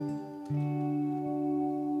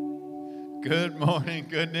Good morning,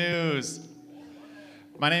 good news.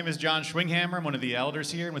 My name is John Schwinghammer. I'm one of the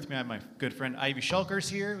elders here, and with me I have my good friend Ivy Shulkers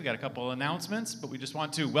here. We got a couple of announcements, but we just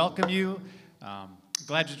want to welcome you.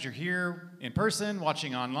 Glad that you're here in person,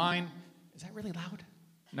 watching online. Is that really loud?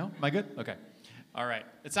 No? Am I good? Okay. All right.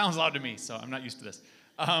 It sounds loud to me, so I'm not used to this.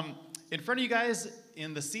 In front of you guys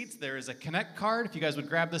in the seats, there is a Connect card. If you guys would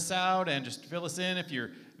grab this out and just fill us in if you're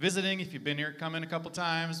visiting, if you've been here, come in a couple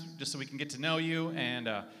times, just so we can get to know you. And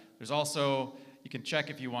there's also, you can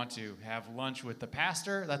check if you want to have lunch with the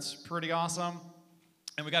pastor. That's pretty awesome.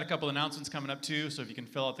 And we got a couple announcements coming up too, so if you can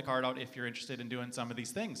fill out the card out if you're interested in doing some of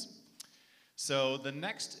these things. So the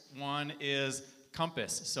next one is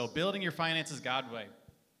Compass. So building your finances God way.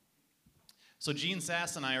 So Gene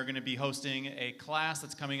Sass and I are going to be hosting a class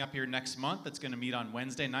that's coming up here next month that's going to meet on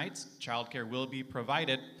Wednesday nights. Childcare will be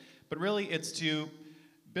provided. But really it's to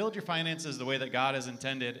build your finances the way that God has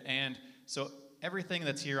intended. And so everything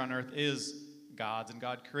that's here on earth is God's, and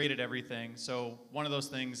God created everything. So one of those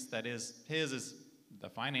things that is His is the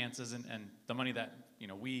finances and the money that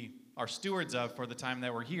we are stewards of for the time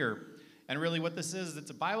that we're here. And really what this is, it's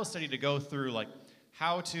a Bible study to go through like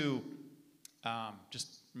how to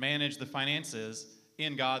just manage the finances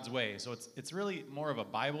in God's way. So it's really more of a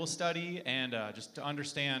Bible study and just to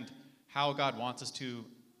understand how God wants us to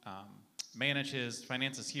manage His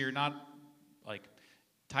finances here, not like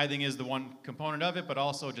tithing is the one component of it, but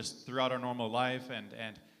also just throughout our normal life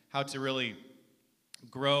and how to really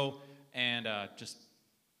grow and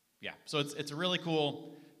So it's a really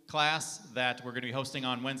cool class that we're going to be hosting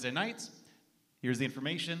on Wednesday nights. Here's the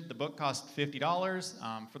information. The book costs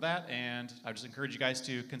 $50 for that, and I just encourage you guys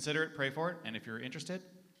to consider it, pray for it, and if you're interested,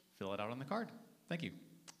 fill it out on the card. Thank you.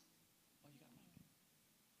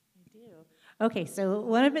 Okay, so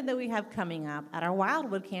one event that we have coming up at our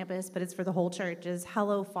Wildwood campus, but it's for the whole church, is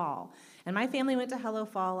Hello Fall. And my family went to Hello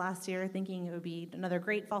Fall last year thinking it would be another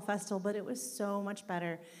great fall festival, but it was so much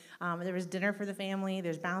better. There was dinner for the family,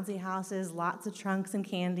 there's bouncy houses, lots of trunks and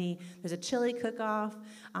candy, there's a chili cook-off,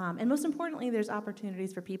 and most importantly, there's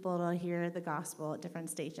opportunities for people to hear the gospel at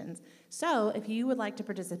different stations. So if you would like to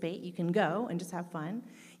participate, you can go and just have fun.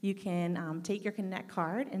 You can take your Connect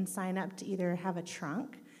card and sign up to either have a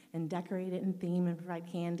trunk and decorate it in theme and provide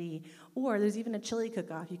candy. Or there's even a chili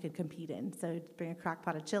cook-off you could compete in, so bring a crock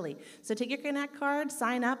pot of chili. So take your Connect card,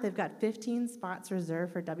 sign up. They've got 15 spots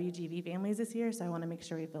reserved for WGV families this year, so I want to make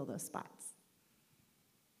sure we fill those spots.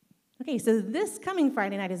 Okay, so this coming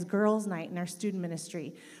Friday night is Girls' Night in our student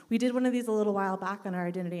ministry. We did one of these a little while back on our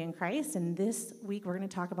identity in Christ, and this week we're going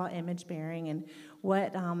to talk about image bearing and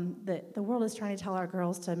what the world is trying to tell our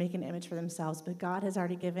girls to make an image for themselves, but God has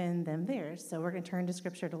already given them theirs. So we're going to turn to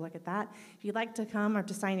Scripture to look at that. If you'd like to come or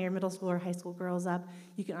to sign your middle school or high school girls up,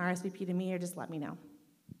 you can RSVP to me or just let me know.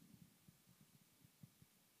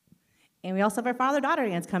 And we also have our father-daughter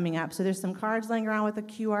dance coming up. So there's some cards laying around with a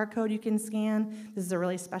QR code you can scan. This is a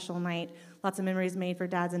really special night. Lots of memories made for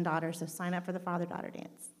dads and daughters, so sign up for the father-daughter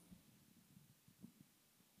dance.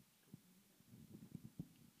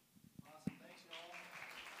 Awesome. Thanks, y'all.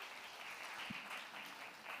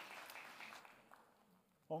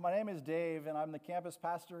 Well, my name is Dave, and I'm the campus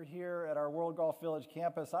pastor here at our World Golf Village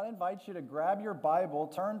campus. I'd invite you to grab your Bible,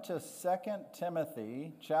 turn to 2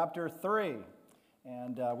 Timothy chapter 3.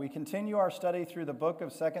 And we continue our study through the book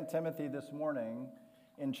of 2 Timothy this morning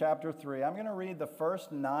in chapter 3. I'm going to read the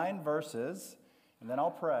first 9 verses, and then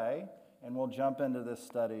I'll pray, and we'll jump into this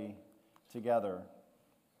study together.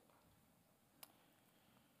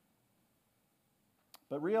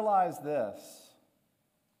 But realize this,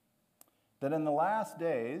 that in the last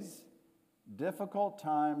days, difficult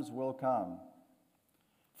times will come.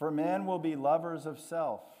 For men will be lovers of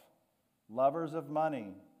self, lovers of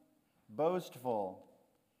money, boastful,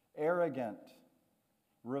 arrogant,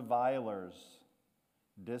 revilers,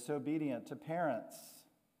 disobedient to parents,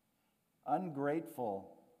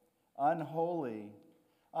 ungrateful, unholy,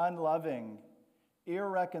 unloving,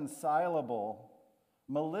 irreconcilable,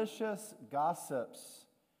 malicious gossips,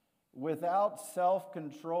 without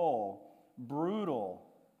self-control, brutal,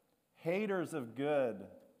 haters of good,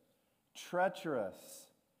 treacherous,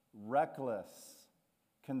 reckless,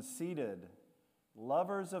 conceited,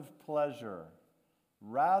 lovers of pleasure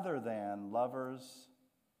rather than lovers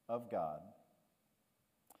of God,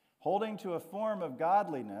 holding to a form of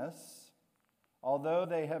godliness, although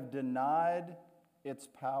they have denied its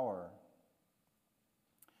power.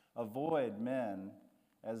 Avoid men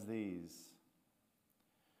as these.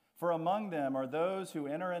 For among them are those who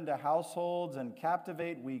enter into households and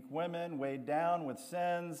captivate weak women, weighed down with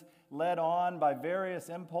sins, led on by various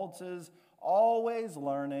impulses, always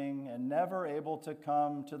learning and never able to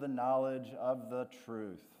come to the knowledge of the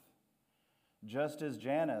truth. Just as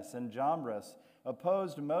Jannes and Jambres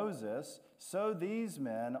opposed Moses, so these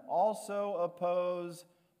men also oppose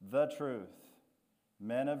the truth.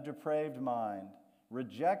 Men of depraved mind,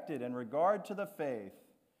 rejected in regard to the faith,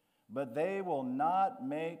 but they will not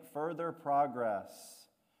make further progress,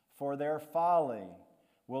 for their folly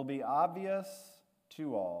will be obvious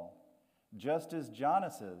to all, just as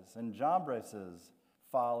Jannes's and Jambres'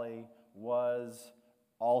 folly was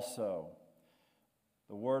also.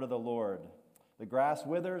 The word of the Lord. The grass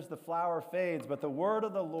withers, the flower fades, but the word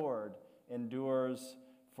of the Lord endures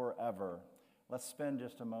forever. Let's spend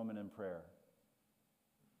just a moment in prayer.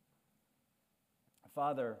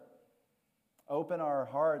 Father, open our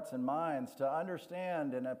hearts and minds to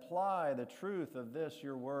understand and apply the truth of this,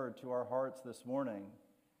 your word, to our hearts this morning.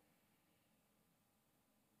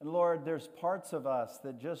 And Lord, there's parts of us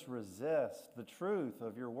that just resist the truth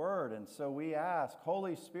of your word. And so we ask,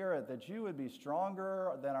 Holy Spirit, that you would be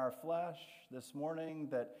stronger than our flesh this morning,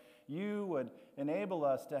 that you would enable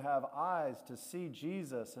us to have eyes to see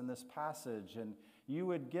Jesus in this passage, and you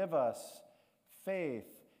would give us faith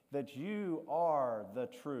that you are the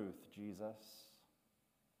truth, Jesus.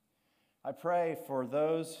 I pray for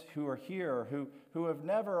those who are here who have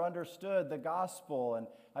never understood the gospel, and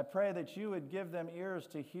I pray that you would give them ears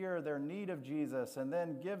to hear their need of Jesus, and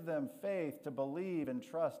then give them faith to believe and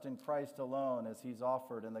trust in Christ alone as he's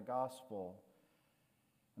offered in the gospel.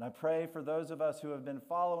 And I pray for those of us who have been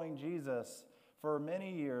following Jesus for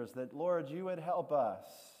many years that, Lord, you would help us,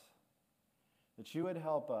 that you would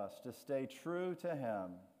help us to stay true to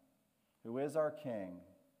him, who is our King.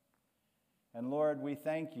 And Lord, we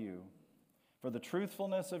thank you for the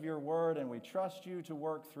truthfulness of your word, and we trust you to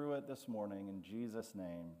work through it this morning. In Jesus'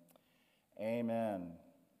 name, amen.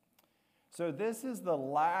 So this is the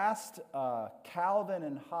last Calvin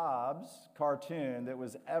and Hobbes cartoon that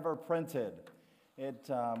was ever printed. It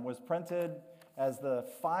was printed as the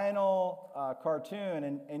final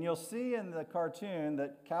cartoon, and you'll see in the cartoon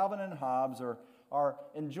that Calvin and Hobbes are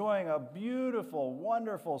enjoying a beautiful,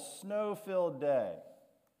 wonderful, snow-filled day.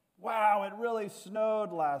 Wow, it really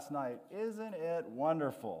snowed last night. Isn't it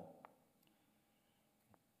wonderful?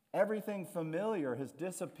 Everything familiar has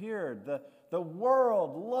disappeared. The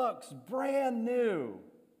world looks brand new.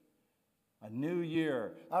 A new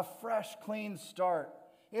year, a fresh, clean start.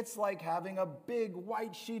 It's like having a big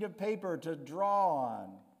white sheet of paper to draw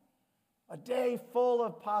on. A day full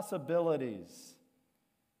of possibilities.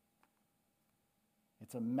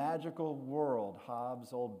 It's a magical world,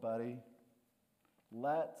 Hobbes, old buddy.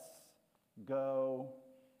 Let's go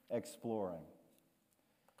exploring.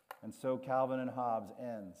 And so Calvin and Hobbes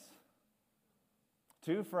ends.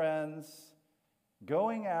 Two friends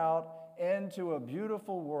going out into a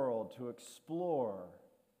beautiful world to explore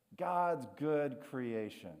God's good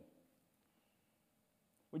creation.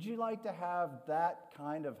 Would you like to have that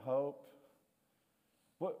kind of hope?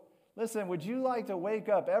 Listen, would you like to wake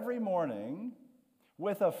up every morning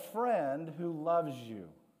with a friend who loves you?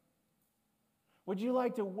 Would you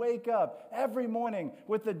like to wake up every morning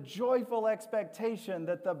with the joyful expectation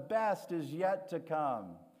that the best is yet to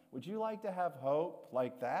come? Would you like to have hope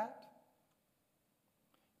like that?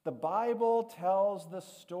 The Bible tells the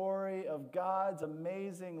story of God's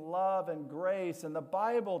amazing love and grace, and the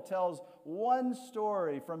Bible tells one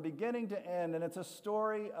story from beginning to end, and it's a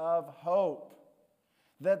story of hope,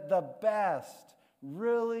 that the best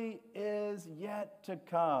really is yet to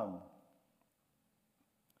come.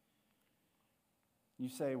 You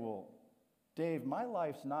say, well, Dave, my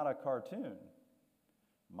life's not a cartoon.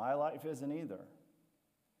 My life isn't either.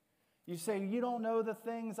 You say, you don't know the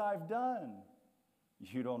things I've done.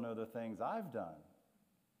 You don't know the things I've done.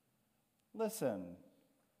 Listen,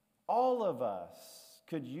 all of us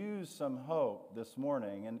could use some hope this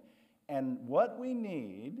morning, and what we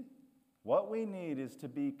need is to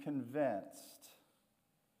be convinced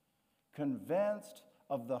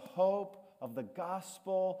of the hope of the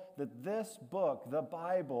gospel, that this book, the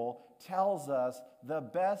Bible, tells us the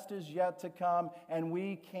best is yet to come, and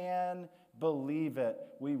we can believe it.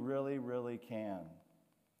 We really, really can.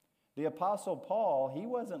 The Apostle Paul, he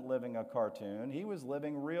wasn't living a cartoon. He was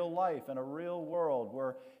living real life in a real world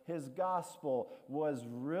where his gospel was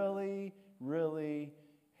really, really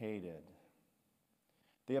hated.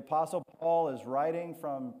 The Apostle Paul is writing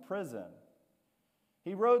from prison.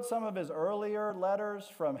 He wrote some of his earlier letters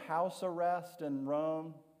from house arrest in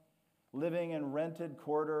Rome, living in rented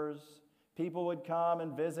quarters. People would come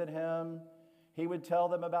and visit him. He would tell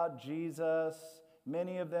them about Jesus.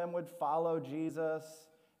 Many of them would follow Jesus,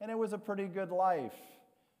 and it was a pretty good life.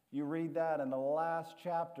 You read that in the last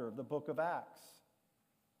chapter of the book of Acts.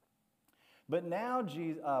 But now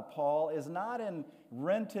Paul is not in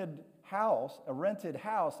rented house, a rented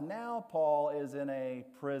house. Now Paul is in a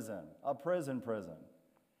prison,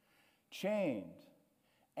 chained,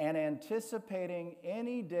 and anticipating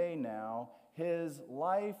any day now his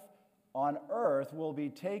life on earth will be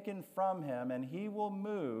taken from him, and he will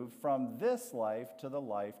move from this life to the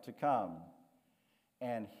life to come.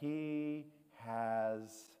 And he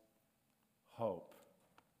has hope.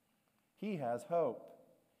 He has hope.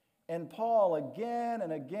 And Paul again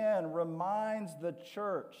and again reminds the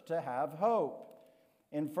church to have hope.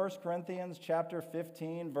 In 1 Corinthians chapter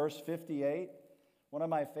 15, verse 58, one of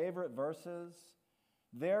my favorite verses,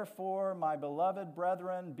 "Therefore, my beloved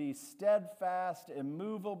brethren, be steadfast,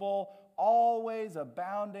 immovable, always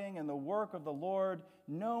abounding in the work of the Lord,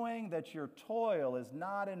 knowing that your toil is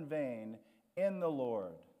not in vain in the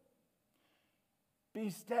Lord." Be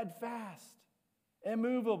steadfast,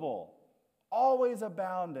 immovable, always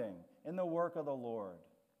abounding in the work of the Lord.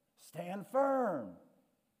 Stand firm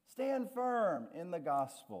in the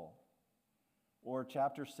gospel. Or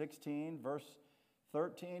chapter 16, verse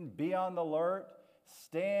 13, "Be on the alert,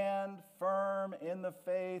 stand firm in the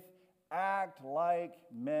faith, act like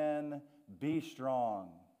men, be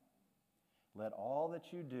strong. Let all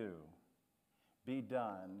that you do be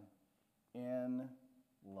done in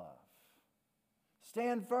love."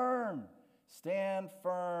 Stand firm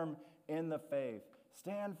in the faith.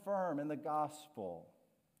 Stand firm in the gospel.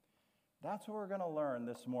 That's what we're going to learn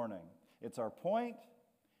this morning. It's our point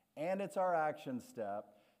and it's our action step.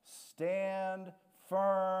 Stand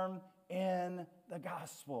firm in the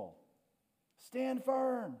gospel. Stand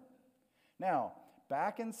firm. Now,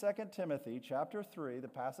 back in 2 Timothy chapter 3, the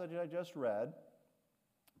passage I just read,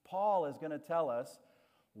 Paul is going to tell us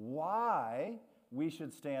why we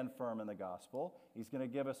should stand firm in the gospel. He's going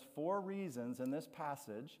to give us 4 reasons in this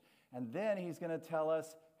passage, and then he's going to tell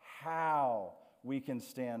us how we can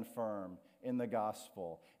stand firm in the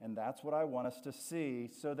gospel. And that's what I want us to see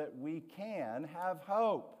so that we can have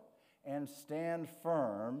hope and stand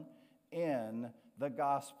firm in the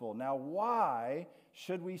gospel. Now, why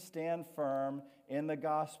should we stand firm in the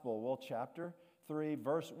gospel? Well, chapter 3,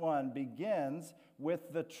 verse 1 begins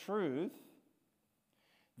with the truth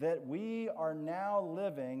that we are now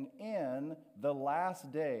living in the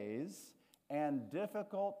last days and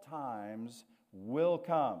difficult times will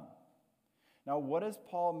come. Now, what does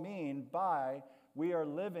Paul mean by we are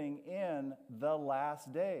living in the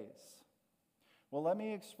last days? Well, let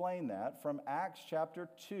me explain that from Acts chapter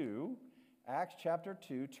 2. Acts chapter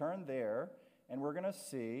 2, turn there, and we're going to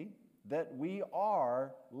see that we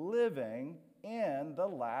are living in the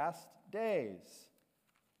last days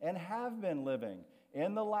and have been living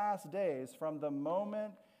in the last days from the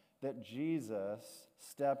moment that Jesus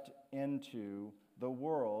stepped into the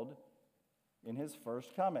world in his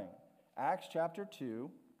first coming. Acts chapter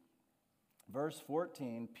 2, verse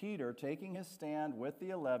 14, Peter, taking his stand with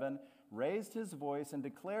the 11, raised his voice and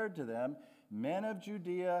declared to them, "Men of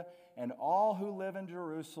Judea and all who live in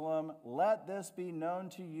Jerusalem, let this be known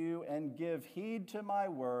to you and give heed to my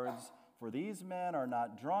words, for these men are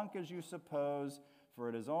not drunk as you suppose, for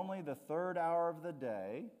it is only the 3rd hour of the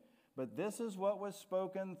day. But this is what was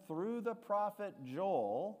spoken through the prophet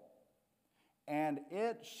Joel, and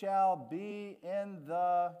it shall be in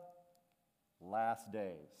the last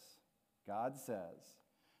days," God says,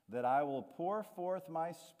 "that I will pour forth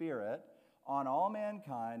my spirit on all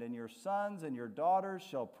mankind, and your sons and your daughters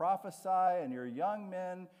shall prophesy, and your young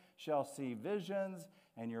men shall see visions,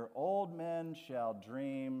 and your old men shall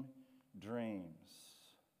dream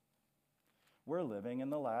dreams." We're living in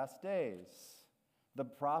the last days. The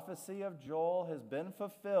prophecy of Joel has been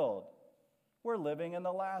fulfilled. We're living in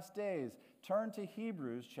the last days. Turn to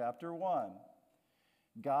Hebrews chapter 1.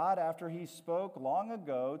 God, after he spoke long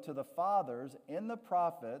ago to the fathers in the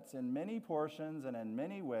prophets in many portions and in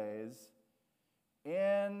many ways,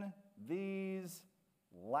 in these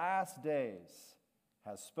last days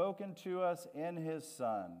has spoken to us in his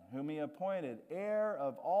Son, whom he appointed heir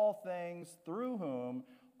of all things, through whom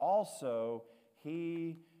also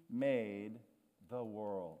he made the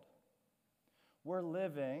world. We're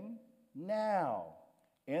living now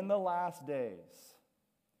in the last days.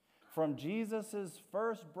 From Jesus'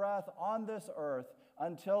 first breath on this earth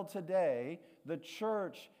until today, the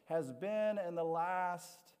church has been in the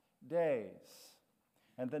last days.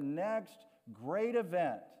 And the next great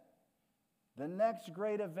event and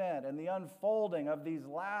the unfolding of these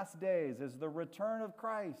last days is the return of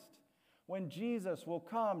Christ, when Jesus will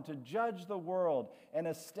come to judge the world and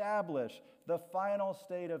establish the final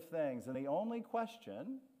state of things. And the only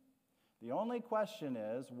question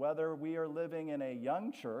is whether we are living in a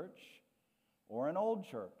young church or an old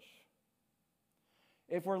church.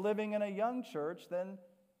 If we're living in a young church, then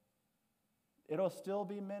It'll still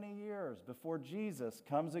be many years before Jesus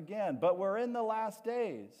comes again. But we're in the last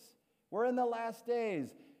days. We're in the last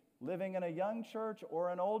days, living in a young church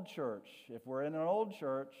or an old church. If we're in an old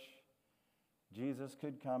church, Jesus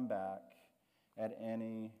could come back at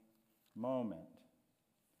any moment.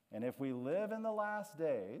 And if we live in the last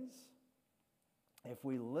days, we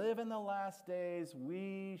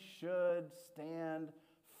should stand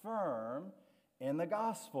firm in the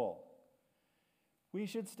gospel. We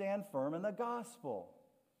should stand firm in the gospel.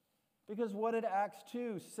 Because what did Acts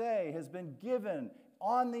 2 say has been given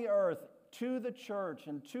on the earth to the church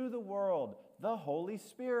and to the world? The Holy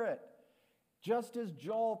Spirit. Just as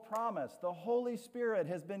Joel promised, the Holy Spirit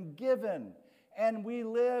has been given, and we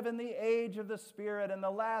live in the age of the Spirit in the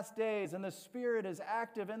last days, and the Spirit is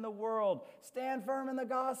active in the world. Stand firm in the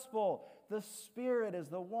gospel. The Spirit is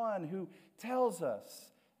the one who tells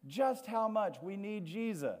us just how much we need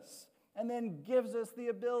Jesus, and then gives us the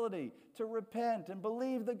ability to repent and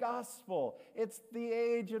believe the gospel. It's the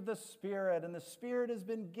age of the Spirit, and the Spirit has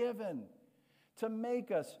been given to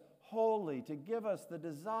make us holy, to give us the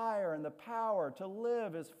desire and the power to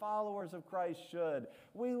live as followers of Christ should.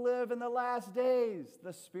 We live in the last days.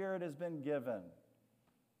 The Spirit has been given.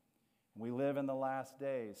 We live in the last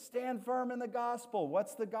days. Stand firm in the gospel.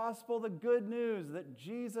 What's the gospel? The good news that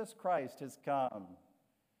Jesus Christ has come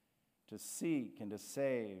to seek and to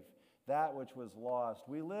save that which was lost.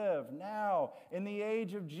 We live now in the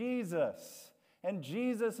age of Jesus, and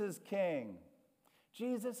Jesus is King.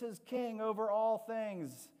 Jesus is King over all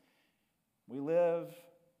things. We live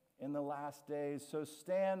in the last days, so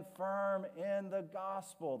stand firm in the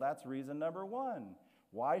gospel. That's reason number one.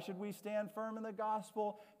 Why should we stand firm in the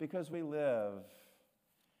gospel? Because we live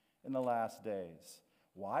in the last days.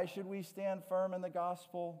 Why should we stand firm in the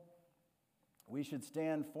gospel? We should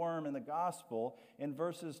stand firm in the gospel. In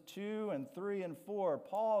verses 2 and 3 and 4,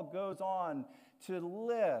 Paul goes on to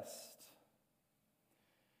list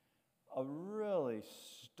a really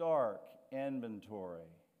stark inventory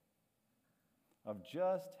of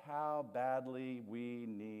just how badly we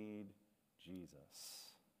need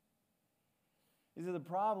Jesus. You see, the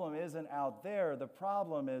problem isn't out there. The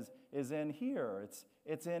problem is in here.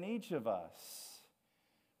 It's in each of us.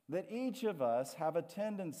 That each of us have a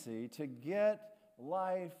tendency to get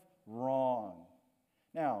life wrong.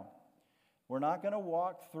 Now, we're not going to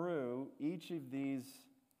walk through each of these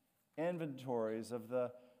inventories of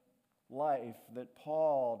the life that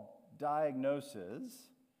Paul diagnoses,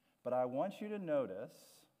 but I want you to notice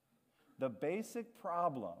the basic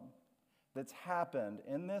problem that's happened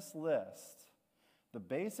in this list. The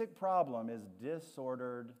basic problem is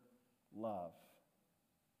disordered love.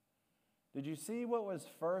 Did you see what was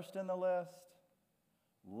first in the list?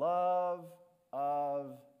 Love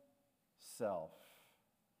of self.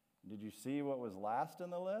 Did you see what was last in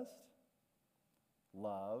the list?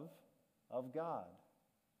 Love of God.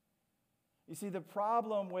 You see, the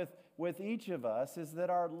problem with each of us is that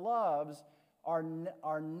our loves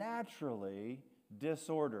are naturally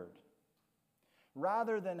disordered.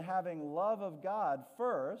 Rather than having love of God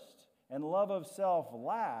first and love of self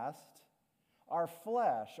last, our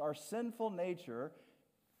flesh, our sinful nature,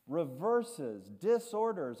 reverses,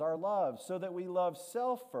 disorders our love so that we love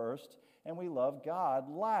self first and we love God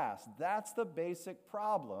last. That's the basic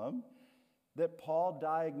problem that Paul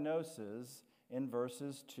diagnoses in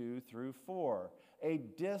verses 2 through 4, a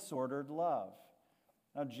disordered love.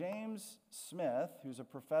 Now, James Smith, who's a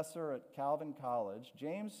professor at Calvin College,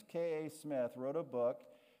 James K.A. Smith wrote a book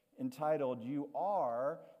entitled, "You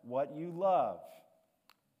Are What You Love."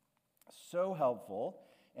 So helpful.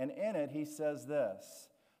 And in it, he says this: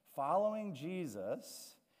 following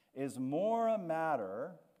Jesus is more a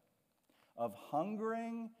matter of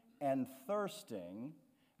hungering and thirsting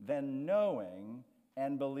than knowing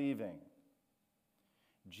and believing.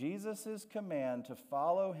 Jesus' command to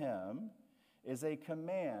follow him is a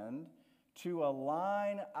command to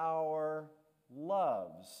align our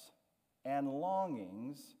loves and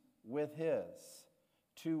longings with his,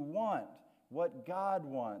 to want what God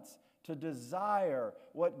wants, to desire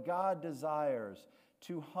what God desires,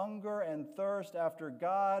 to hunger and thirst after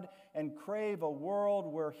God and crave a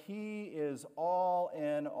world where he is all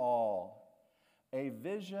in all. A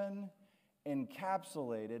vision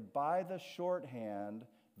encapsulated by the shorthand,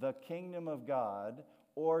 the kingdom of God,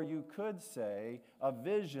 or you could say a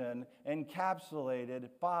vision encapsulated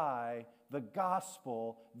by the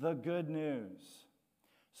gospel, the good news.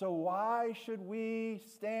 So why should we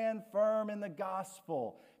stand firm in the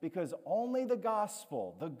gospel? Because only the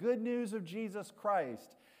gospel, the good news of Jesus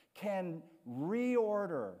Christ, can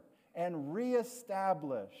reorder and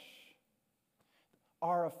reestablish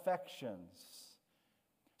our affections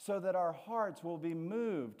so that our hearts will be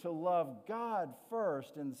moved to love God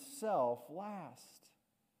first and self last.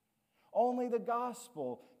 Only the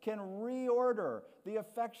gospel can reorder the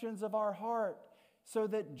affections of our heart so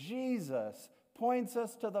that Jesus points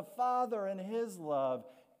us to the Father and His love,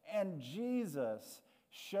 and Jesus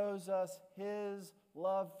shows us His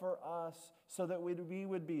love for us so that we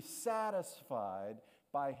would be satisfied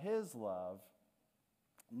by His love,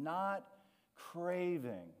 not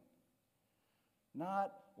craving,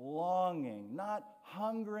 not longing, not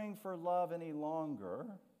hungering for love any longer,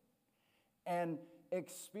 and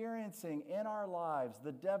experiencing in our lives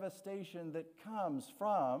the devastation that comes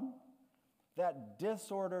from that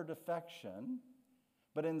disordered affection,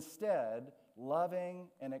 but instead loving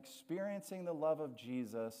and experiencing the love of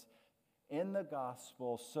Jesus in the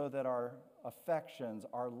gospel so that our affections,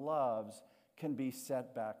 our loves, can be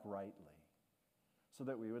set back rightly. So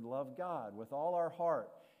that we would love God with all our heart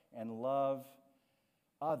and love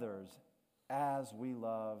others as we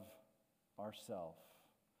love ourselves.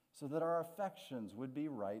 So that our affections would be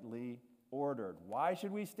rightly ordered. Why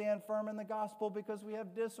should we stand firm in the gospel? Because we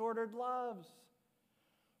have disordered loves.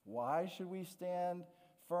 Why should we stand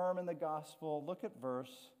firm in the gospel? Look at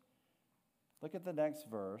the next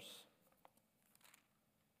verse.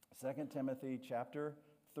 2 Timothy chapter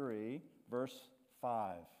 3, verse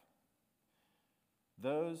 5.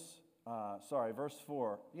 Verse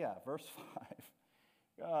 4. Yeah, verse 5.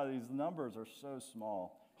 God, these numbers are so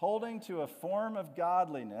small. Holding to a form of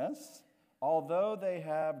godliness, although they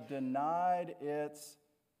have denied its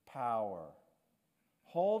power.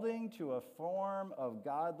 Holding to a form of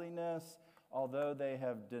godliness, although they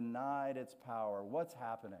have denied its power. What's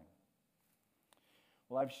happening?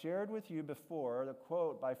 Well, I've shared with you before the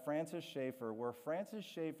quote by Francis Schaeffer, where Francis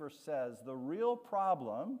Schaeffer says the real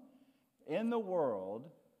problem in the world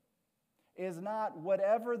is not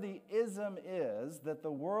whatever the ism is that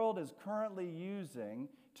the world is currently using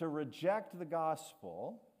to reject the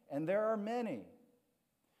gospel, and there are many.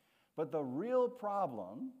 But the real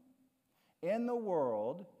problem in the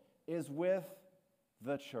world is with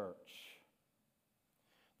the church.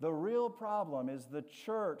 The real problem is the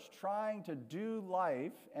church trying to do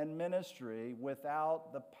life and ministry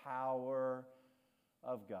without the power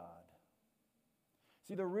of God.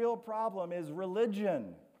 See, the real problem is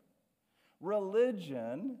religion.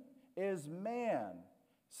 Religion is man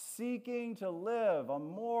seeking to live a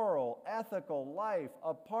moral, ethical life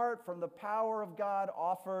apart from the power of God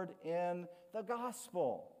offered in the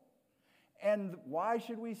gospel. And why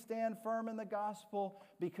should we stand firm in the gospel?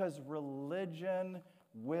 Because religion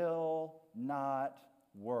will not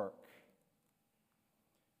work.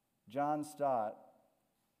 John Stott,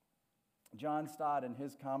 in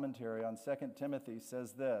his commentary on 2 Timothy,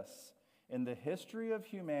 says this: in the history of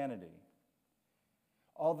humanity,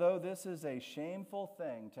 although this is a shameful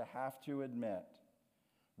thing to have to admit,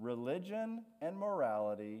 religion and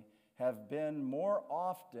morality have been more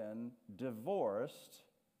often divorced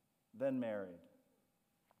than married.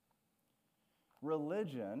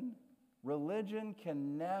 Religion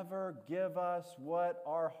can never give us what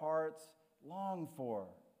our hearts long for.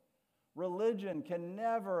 Religion can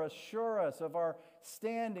never assure us of our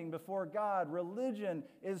standing before God. Religion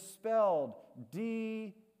is spelled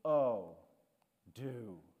D-O.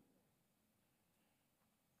 Do.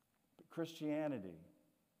 But Christianity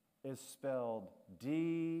is spelled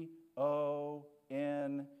D-O-N-E.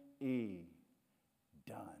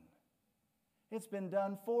 Done. It's been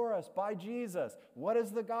done for us by Jesus. What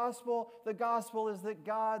is the gospel? The gospel is that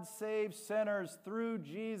God saves sinners through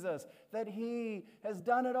Jesus, that He has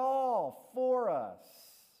done it all for us.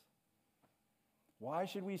 Why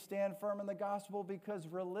should we stand firm in the gospel? Because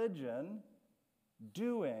religion,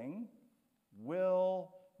 doing,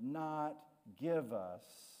 will not give us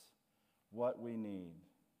what we need.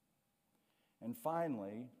 And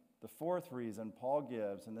finally, the fourth reason Paul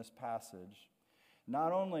gives in this passage,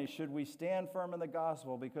 not only should we stand firm in the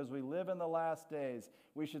gospel because we live in the last days,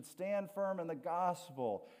 we should stand firm in the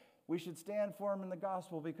gospel. We should stand firm in the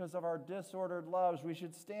gospel because of our disordered loves. We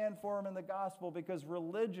should stand firm in the gospel because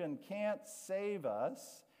religion can't save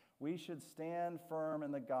us. We should stand firm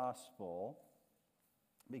in the gospel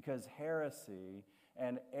because heresy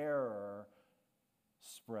and error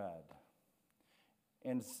spread.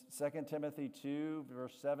 In 2 Timothy 2,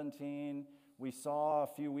 verse 17, we saw a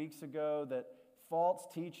few weeks ago that false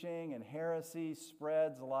teaching and heresy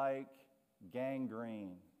spreads like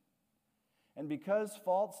gangrene. And because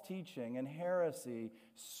false teaching and heresy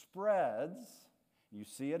spreads, you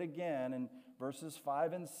see it again in verses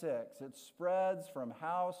 5 and 6, it spreads from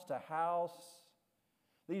house to house.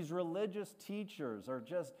 These religious teachers are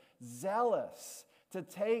just zealous to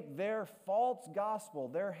take their false gospel,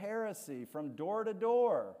 their heresy, from door to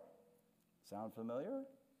door. Sound familiar?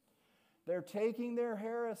 They're taking their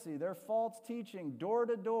heresy, their false teaching, door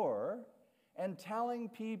to door and telling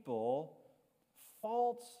people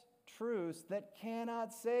false truths that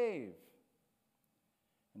cannot save.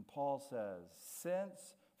 And Paul says,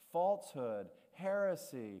 since falsehood,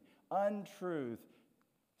 heresy, untruth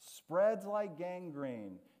spreads like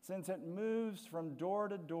gangrene, since it moves from door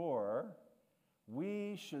to door,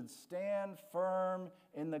 we should stand firm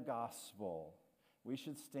in the gospel. We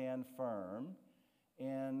should stand firm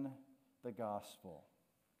in the gospel.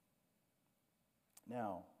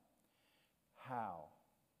 Now, how?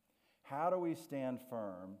 How do we stand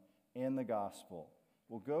firm in the gospel?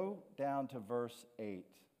 We'll go down to verse 8.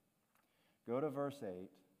 Go to verse 8.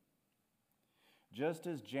 Just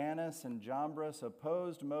as Jannes and Jambres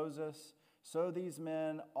opposed Moses, so these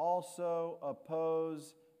men also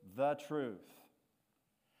oppose the truth.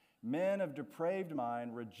 Men of depraved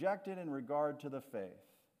mind, rejected in regard to the faith.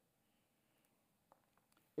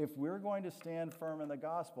 If we're going to stand firm in the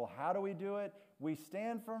gospel, how do we do it? We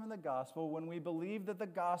stand firm in the gospel when we believe that the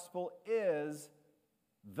gospel is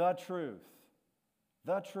the truth.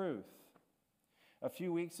 The truth. A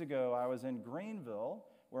few weeks ago, I was in Greenville,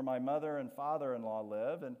 where my mother and father-in-law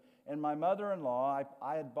live, and my mother-in-law,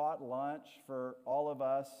 I had bought lunch for all of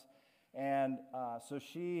us, and so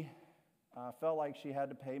she felt like she had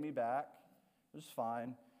to pay me back. It was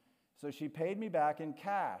fine. So she paid me back in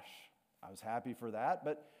cash. I was happy for that,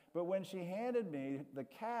 but when she handed me the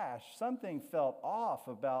cash, something felt off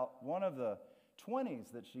about one of the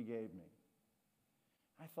 20s that she gave me.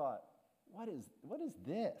 I thought, what is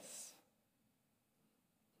this?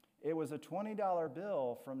 It was a $20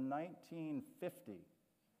 bill from 1950.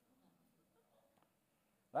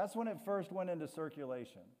 That's when it first went into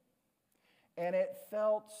circulation. And it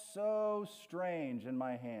felt so strange in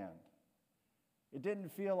my hand. It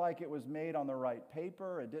didn't feel like it was made on the right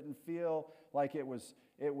paper. It didn't feel like it was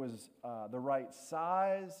the right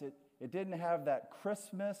size. It didn't have that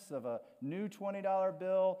crispness of a new $20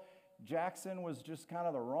 bill. Jackson was just kind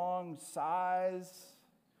of the wrong size.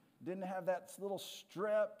 Didn't have that little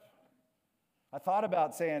strip. I thought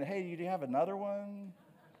about saying, hey, do you have another one?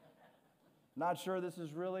 Not sure this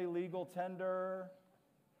is really legal tender.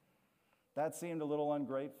 That seemed a little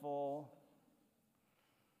ungrateful.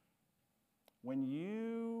 When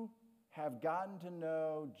you have gotten to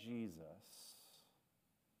know Jesus,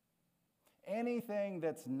 anything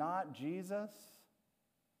that's not Jesus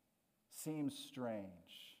seems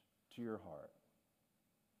strange to your heart.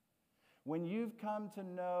 When you've come to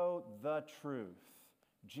know the truth,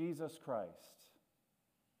 Jesus Christ,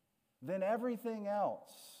 then everything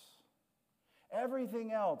else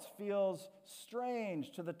feels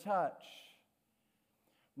strange to the touch.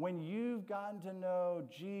 When you've gotten to know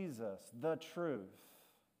Jesus, the truth,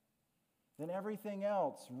 then everything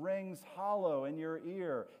else rings hollow in your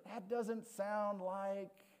ear. That doesn't sound like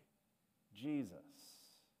Jesus.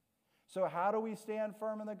 So how do we stand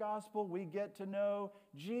firm in the gospel? We get to know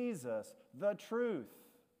Jesus, the truth.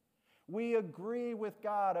 We agree with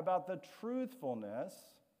God about the truthfulness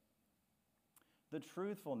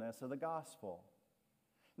of the gospel.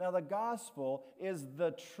 Now, the gospel is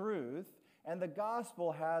the truth, and the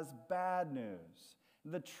gospel has bad news.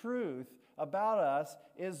 The truth about us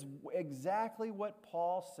is exactly what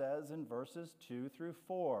Paul says in verses 2 through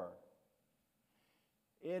 4.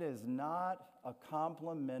 It is not a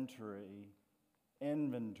complimentary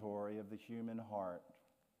inventory of the human heart.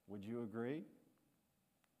 Would you agree?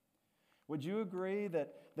 Would you agree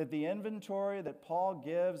that the inventory that Paul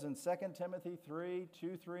gives in 2 Timothy 3,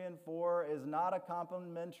 2, 3, and 4 is not a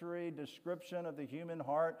complimentary description of the human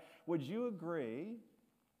heart? Would you agree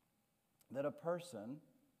that a person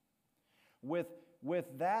with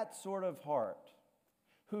that sort of heart,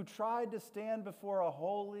 who tried to stand before a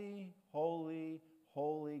holy, holy,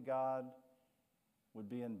 holy God, would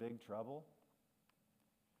be in big trouble?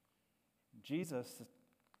 Jesus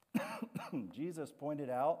pointed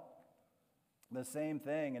out the same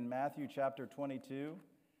thing in Matthew chapter 22.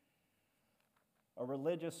 A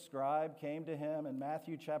religious scribe came to him in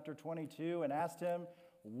Matthew chapter 22 and asked him,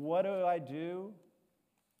 "What do I do?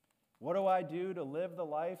 What do I do to live the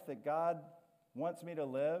life that God wants me to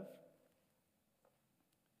live?"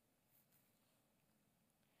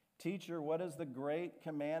 "Teacher, what is the great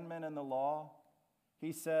commandment in the law?"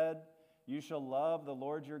 He said, "You shall love the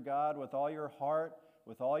Lord your God with all your heart,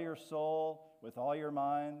 with all your soul, with all your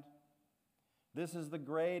mind. This is the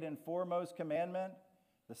great and foremost commandment.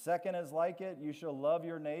 The second is like it. You shall love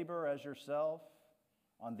your neighbor as yourself.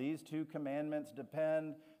 On these two commandments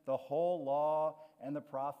depend the whole law and the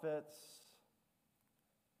prophets."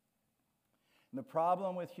 And the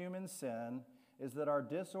problem with human sin is that our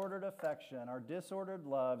disordered affection, our disordered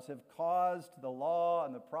loves have caused the law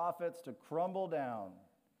and the prophets to crumble down.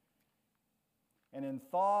 And in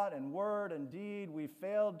thought and word and deed, we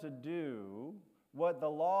failed to do what the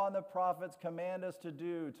law and the prophets command us to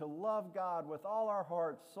do, to love God with all our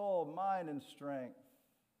heart, soul, mind, and strength,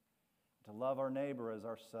 to love our neighbor as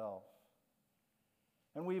ourselves.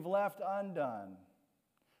 And we've left undone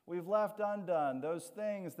those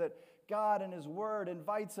things that God in His Word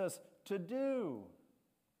invites us to do.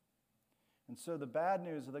 And so the bad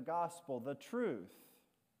news of the gospel, the truth,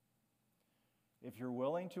 if you're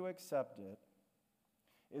willing to accept it,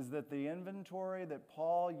 is that the inventory that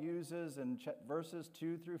Paul uses in verses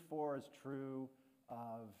 2 through 4 is true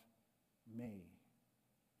of me.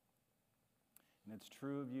 And it's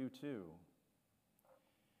true of you too.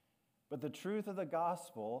 But the truth of the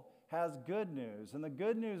gospel has good news. And the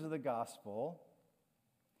good news of the gospel,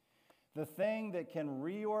 the thing that can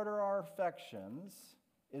reorder our affections,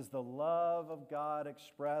 is the love of God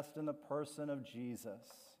expressed in the person of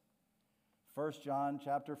Jesus. 1 John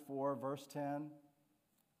chapter 4, verse 10.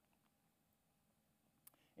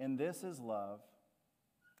 And this is love,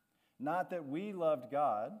 not that we loved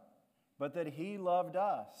God, but that He loved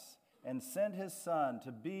us and sent His Son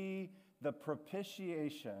to be the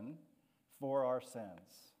propitiation for our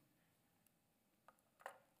sins.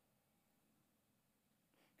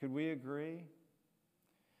 Could we agree?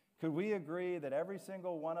 Could we agree that every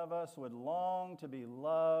single one of us would long to be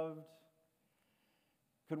loved?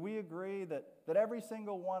 Could we agree that every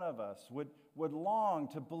single one of us would long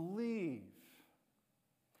to believe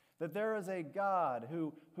that there is a God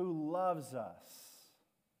who loves us?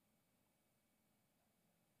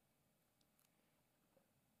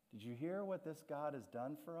 Did you hear what this God has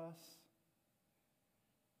done for us?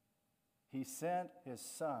 He sent His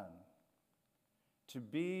Son to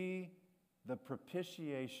be the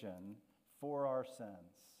propitiation for our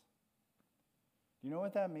sins. Do you know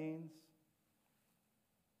what that means?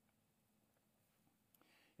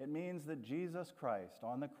 It means that Jesus Christ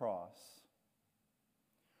on the cross,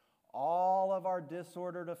 all of our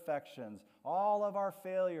disordered affections, all of our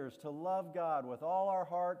failures to love God with all our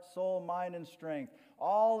heart, soul, mind, and strength,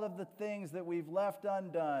 all of the things that we've left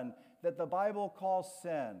undone that the Bible calls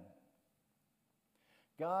sin,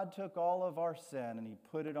 God took all of our sin and He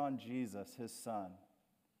put it on Jesus, His Son.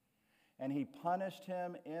 And He punished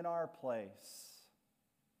Him in our place.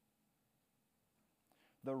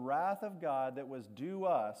 The wrath of God that was due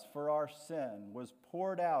us for our sin was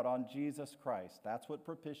poured out on Jesus Christ. That's what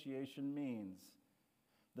propitiation means.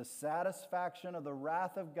 The satisfaction of the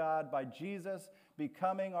wrath of God by Jesus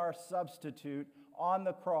becoming our substitute on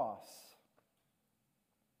the cross.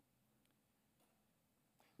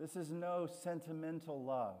 This is no sentimental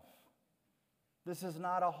love. This is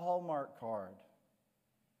not a Hallmark card.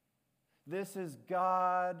 This is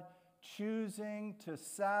God choosing to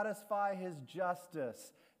satisfy His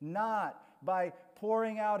justice, not by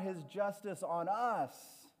pouring out His justice on us,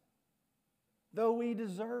 though we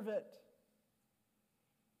deserve it,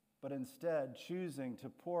 but instead choosing to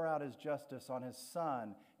pour out His justice on His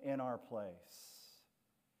Son in our place,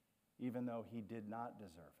 even though He did not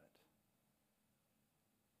deserve it.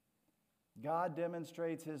 God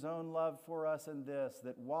demonstrates His own love for us in this,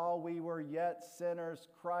 that while we were yet sinners,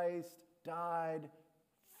 Christ died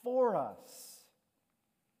for us.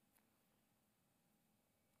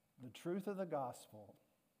 The truth of the gospel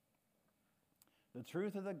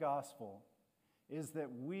is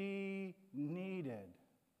that we needed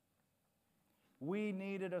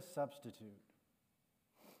a substitute,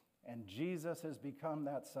 and Jesus has become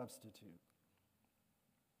that substitute.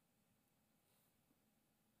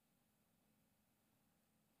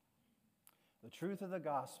 The truth of the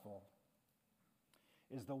gospel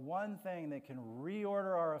is the one thing that can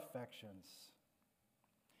reorder our affections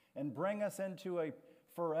and bring us into a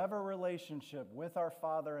forever relationship with our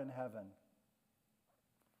Father in heaven.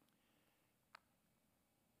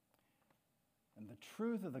 And the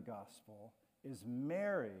truth of the gospel is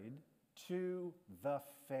married to the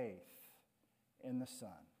faith in the Son.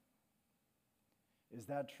 Is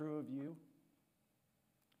that true of you?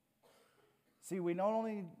 See, we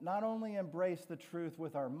not only embrace the truth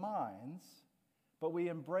with our minds, but we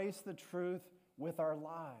embrace the truth with our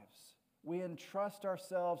lives. We entrust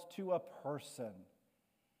ourselves to a person,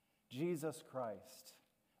 Jesus Christ.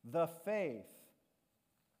 The faith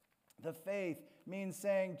means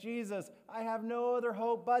saying, Jesus, I have no other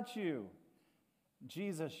hope but you.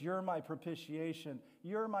 Jesus, you're my propitiation.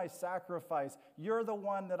 You're my sacrifice. You're the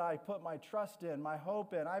one that I put my trust in, my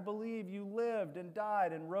hope in. I believe you lived and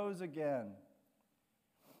died and rose again.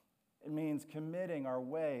 It means committing our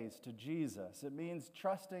ways to Jesus. It means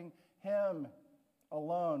trusting Him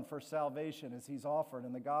alone for salvation as He's offered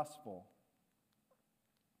in the gospel.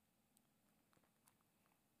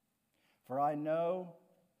 For I know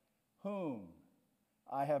whom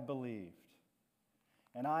I have believed,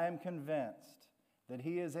 and I am convinced that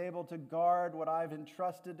He is able to guard what I've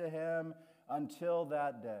entrusted to Him until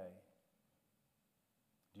that day.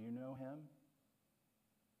 Do you know Him?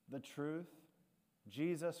 The truth,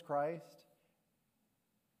 Jesus Christ,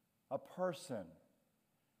 a person.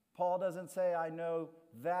 Paul doesn't say, I know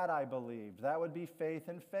that I believed. That would be faith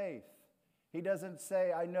in faith. He doesn't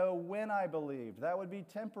say, I know when I believed. That would be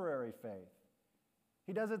temporary faith.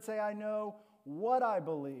 He doesn't say, I know what I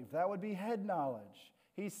believed. That would be head knowledge.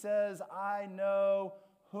 He says, I know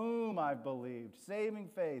whom I've believed. Saving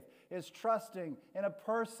faith is trusting in a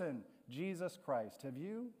person, Jesus Christ. Have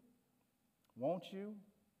you? Won't you?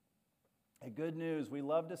 A good news, we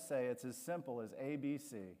love to say it's as simple as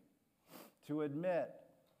ABC. To admit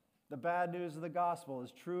the bad news of the gospel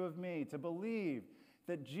is true of me, to believe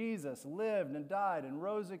that Jesus lived and died and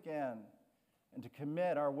rose again, and to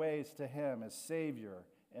commit our ways to Him as Savior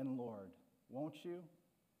and Lord. Won't you?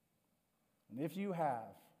 And if you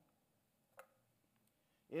have,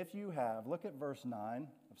 look at verse 9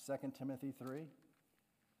 of 2 Timothy 3.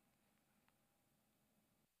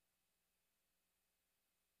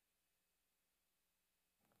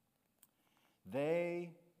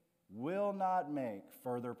 They will not make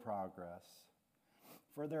further progress,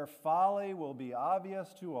 for their folly will be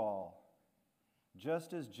obvious to all,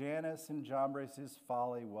 just as Jannes and Jambres'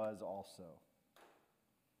 folly was also.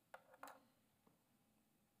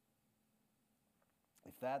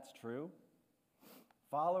 If that's true,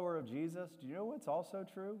 follower of Jesus, do you know what's also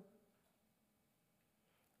true?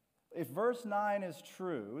 If verse 9 is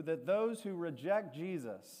true, that those who reject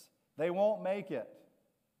Jesus, they won't make it,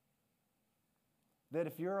 that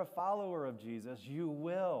if you're a follower of Jesus, you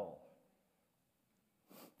will.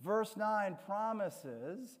 Verse 9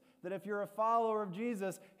 promises that if you're a follower of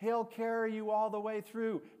Jesus, He'll carry you all the way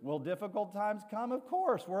through. Will difficult times come? Of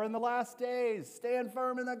course. We're in the last days. Stand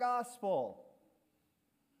firm in the gospel.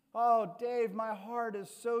 Oh, Dave, my heart is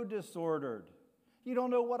so disordered. You don't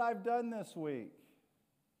know what I've done this week.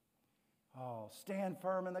 Oh, stand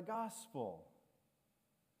firm in the gospel.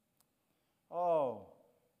 Oh,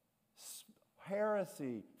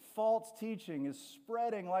 heresy, false teaching is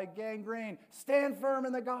spreading like gangrene. Stand firm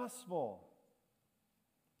in the gospel.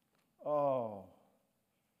 Oh,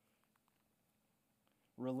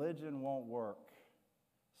 religion won't work.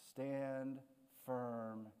 Stand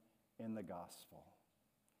firm in the gospel.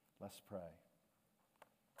 Let's pray.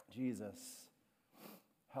 Jesus,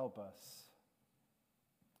 help us.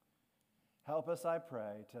 Help us, I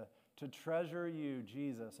pray, to treasure you,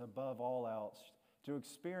 Jesus, above all else, to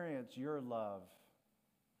experience your love.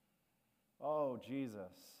 Oh,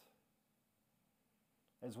 Jesus,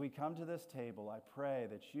 as we come to this table, I pray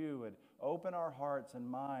that you would open our hearts and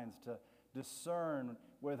minds to discern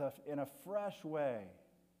in a fresh way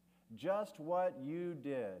just what you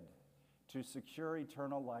did to secure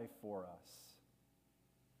eternal life for us.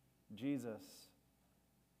 Jesus,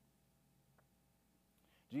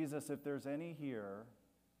 if there's any here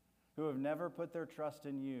who have never put their trust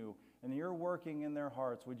in you, and you're working in their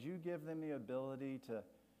hearts, would you give them the ability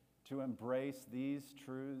to embrace these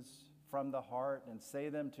truths from the heart and say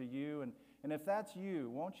them to you? And if that's you,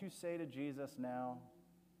 won't you say to Jesus now,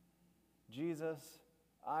 Jesus,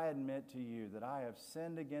 I admit to you that I have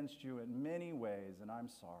sinned against you in many ways, and I'm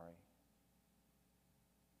sorry.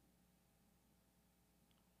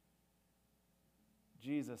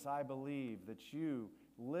 Jesus, I believe that you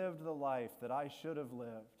lived the life that I should have lived.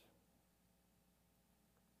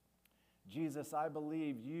 Jesus, I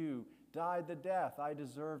believe you died the death I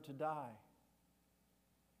deserve to die.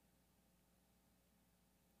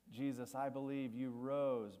 Jesus, I believe you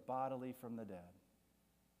rose bodily from the dead.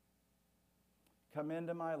 Come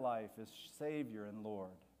into my life as Savior and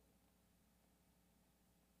Lord.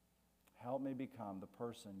 Help me become the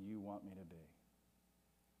person you want me to be.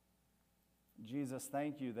 Jesus,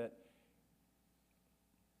 thank you that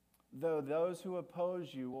though those who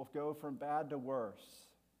oppose you will go from bad to worse,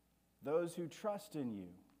 those who trust in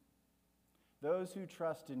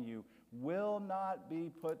you will not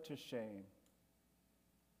be put to shame,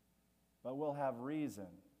 but will have reason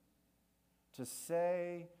to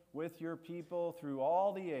say with your people through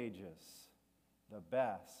all the ages, the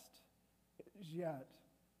best is yet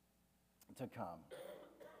to come.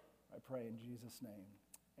 I pray in Jesus' name,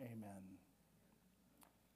 amen.